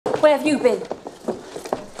Where have you been?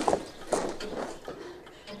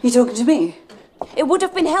 You talking to me? It would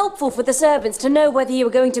have been helpful for the servants to know whether you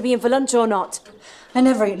were going to be in for lunch or not. I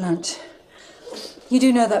never eat lunch. You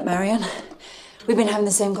do know that, Marian. We've been having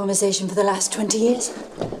the same conversation for the last 20 years.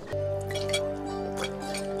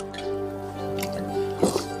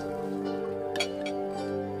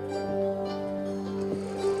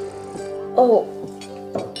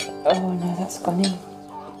 Oh no, that's gone in.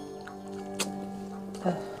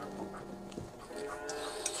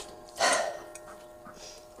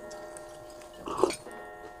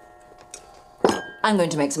 I'm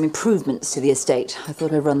going to make some improvements to the estate. I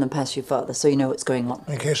thought I'd run them past you, Father, so you know what's going on.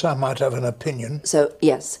 In case I might have an opinion. So,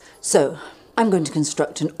 yes. So, I'm going to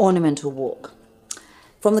construct an ornamental walk.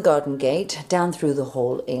 From the garden gate, down through the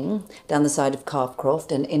Hall Ing, down the side of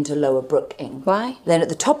Calfcroft and into Lower Brook Ing. Why? Then at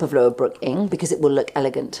the top of Lower Brook Ing, because it will look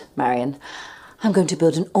elegant, Marian, I'm going to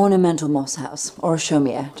build an ornamental moss house, or a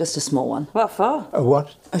chaumière, just a small one. What for? A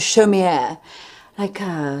what? A chaumière, like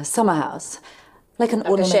a summer house, like an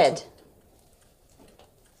ornamental... a shed?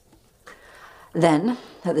 Then,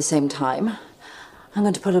 at the same time, I'm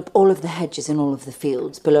going to put up all of the hedges in all of the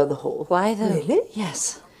fields below the hall. Why though? Really?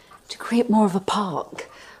 Yes. To create more of a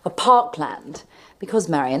parkland. Because,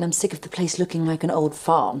 Marian, I'm sick of the place looking like an old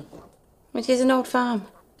farm. It is an old farm.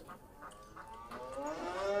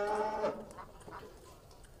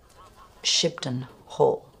 Shibden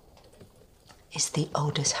Hall is the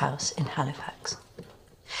oldest house in Halifax.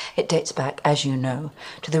 It dates back, as you know,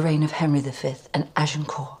 to the reign of Henry V and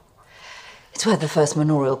Agincourt. It's where the first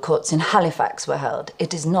manorial courts in Halifax were held.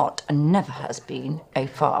 It is not, and never has been, a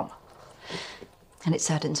farm. And it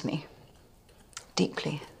saddens me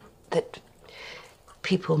deeply that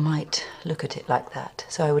people might look at it like that.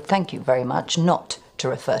 So I would thank you very much not to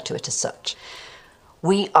refer to it as such.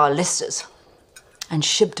 We are Listers, and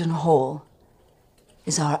Shibden Hall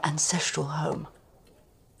is our ancestral home.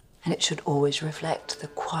 And it should always reflect the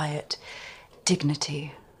quiet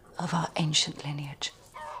dignity of our ancient lineage.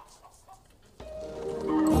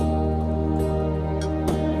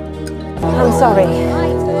 I'm sorry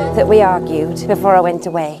that we argued before I went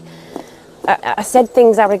away. I said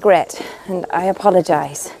things I regret, and I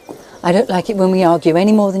apologise. I don't like it when we argue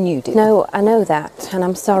any more than you do. No, I know that, and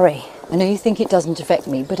I'm sorry. I know you think it doesn't affect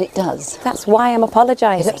me, but it does. That's why I'm It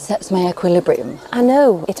apologising. upsets my equilibrium. I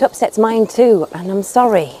know, it upsets mine too, and I'm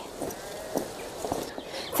sorry.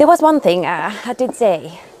 There was one thing I did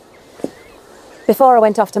say before I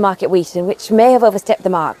went off to Market Wheaton, which may have overstepped the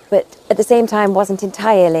mark, but at the same time wasn't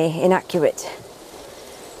entirely inaccurate.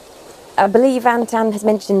 I believe Aunt Anne has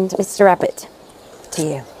mentioned Mr. Abbott to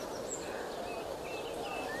you.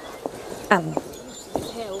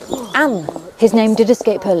 Anne. His name did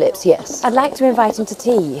escape her lips, yes. I'd like to invite him to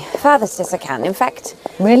tea. Father says I can. In fact,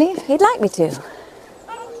 Really? he'd like me to.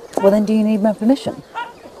 Well, then do you need my permission?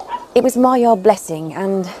 It was more your blessing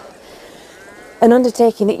and an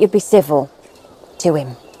undertaking that you'd be civil to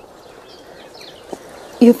him.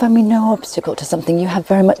 You find me no obstacle to something you have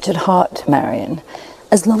very much at heart, Marian,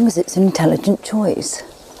 as long as it's an intelligent choice.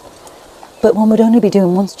 But one would only be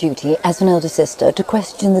doing one's duty as an elder sister to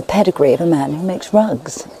question the pedigree of a man who makes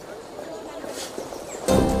rugs.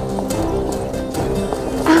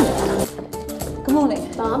 Anne! Good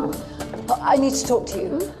morning. Mum? I need to talk to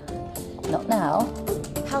you. Not now.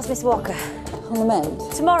 How's Miss Walker? On the mend.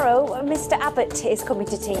 Tomorrow, Mr. Abbott is coming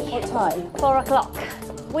to tea. What time? 4 o'clock.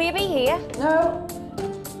 Will you be here? No.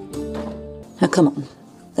 Now come on.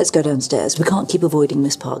 Let's go downstairs. We can't keep avoiding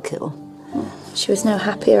Miss Parkhill. She was no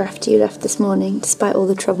happier after you left this morning, despite all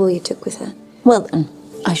the trouble you took with her. Well then,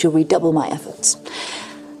 I shall redouble my efforts.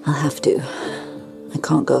 I'll have to. I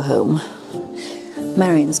can't go home.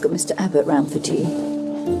 Marian's got Mr. Abbott round for tea.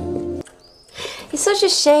 It's such a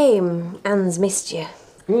shame Anne's missed you.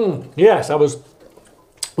 Yes, I was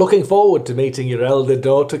looking forward to meeting your elder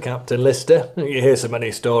daughter, Captain Lister. You hear so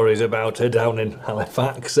many stories about her down in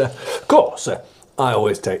Halifax. Of course, I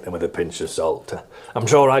always take them with a pinch of salt. I'm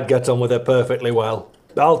sure I'd get on with her perfectly well.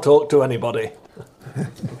 I'll talk to anybody.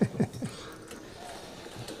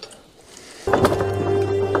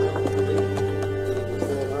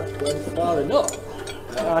 Far enough.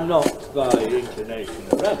 I'm not by inclination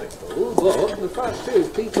a radical, but the fact is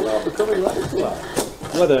people are becoming radicalised.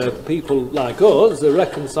 Whether people like us are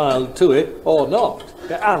reconciled to it or not.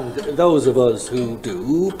 And those of us who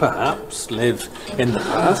do, perhaps, live in the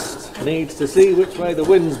past, need to see which way the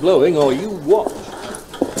wind's blowing, or you watch.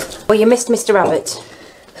 Well, you missed Mr. Abbott.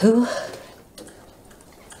 Who?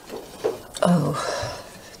 Oh.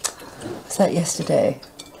 Was that yesterday?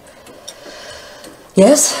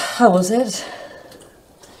 Yes, how was it?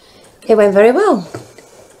 It went very well.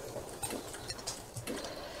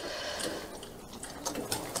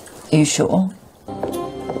 Are you sure?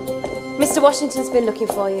 Mr. Washington's been looking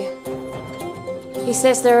for you. He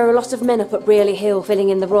says there are a lot of men up at Brearley Hill filling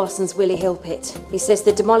in the Rawson's Willie Hill pit. He says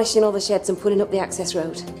they're demolishing all the sheds and putting up the access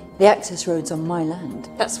road. The access road's on my land.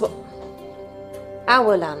 That's what...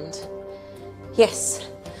 Our land. Yes.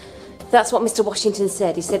 That's what Mr. Washington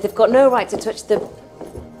said. He said they've got no right to touch the...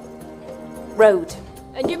 road.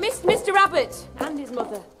 And you missed Mr. Abbott and his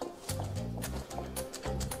mother.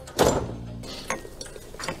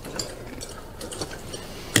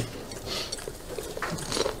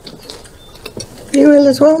 You ill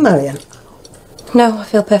as well, Marian? No, I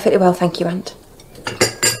feel perfectly well, thank you, Aunt.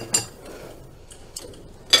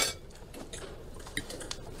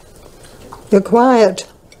 You're quiet.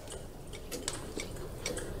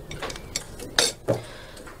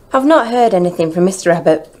 I've not heard anything from Mr.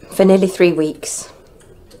 Abbott for nearly 3 weeks.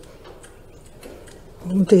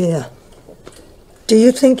 Oh dear. Do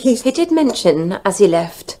you think he's... He did mention, as he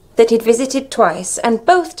left, that he'd visited twice, and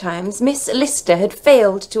both times Miss Lister had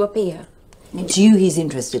failed to appear. It's you he's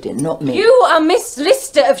interested in, not me. You are Miss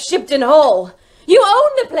Lister of Shibden Hall. You own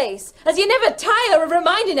the place, as you never tire of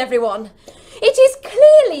reminding everyone. It is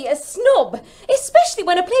clearly a snub, especially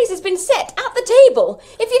when a place has been set at the table,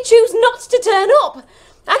 if you choose not to turn up.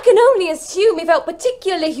 I can only assume he felt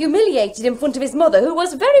particularly humiliated in front of his mother, who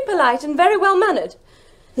was very polite and very well-mannered.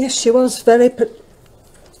 Yes, she was very...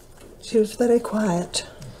 She was very quiet.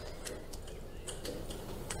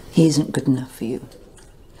 He isn't good enough for you.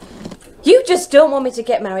 You just don't want me to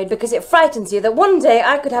get married because it frightens you that one day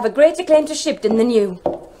I could have a greater claim to Shibden than you.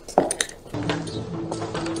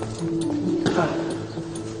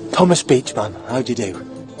 Thomas Beachman, how do you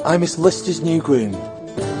do? I'm Miss Lister's new groom.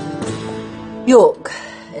 York,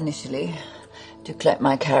 initially, to collect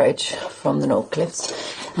my carriage from the North Cliffs,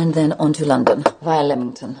 and then on to London, via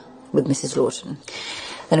Leamington, with Mrs. Lawton.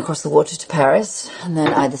 Then across the water to Paris, and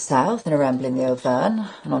then either south and a ramble in the Auvergne,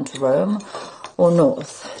 and on to Rome, or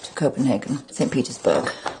north to Copenhagen, St.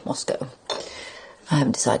 Petersburg, Moscow. I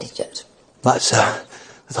haven't decided yet. That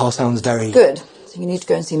all sounds very... Good. So you need to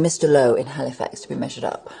go and see Mr. Lowe in Halifax to be measured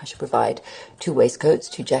up. I shall provide 2 waistcoats,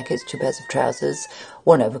 2 jackets, 2 pairs of trousers,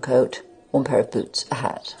 1 overcoat, 1 pair of boots, a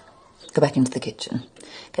hat. Go back into the kitchen,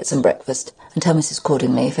 get some breakfast, and tell Mrs.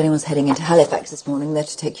 Cordingley if anyone's heading into Halifax this morning, they're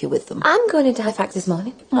to take you with them. I'm going into Halifax this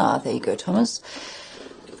morning. Ah, there you go, Thomas.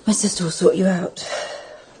 My sister will sort you out.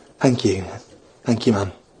 Thank you. Thank you,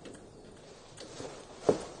 ma'am.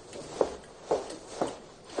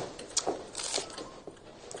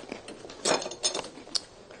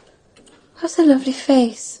 That's a lovely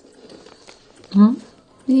face. Hmm?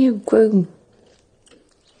 New groom.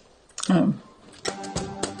 Oh.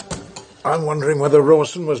 I'm wondering whether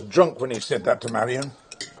Rawson was drunk when he said that to Marian.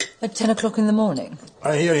 At 10 o'clock in the morning?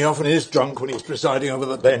 I hear he often is drunk when he's presiding over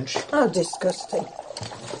the bench. How disgusting.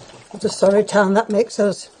 What a sorry town that makes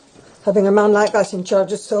us, having a man like that in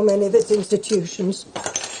charge of so many of its institutions.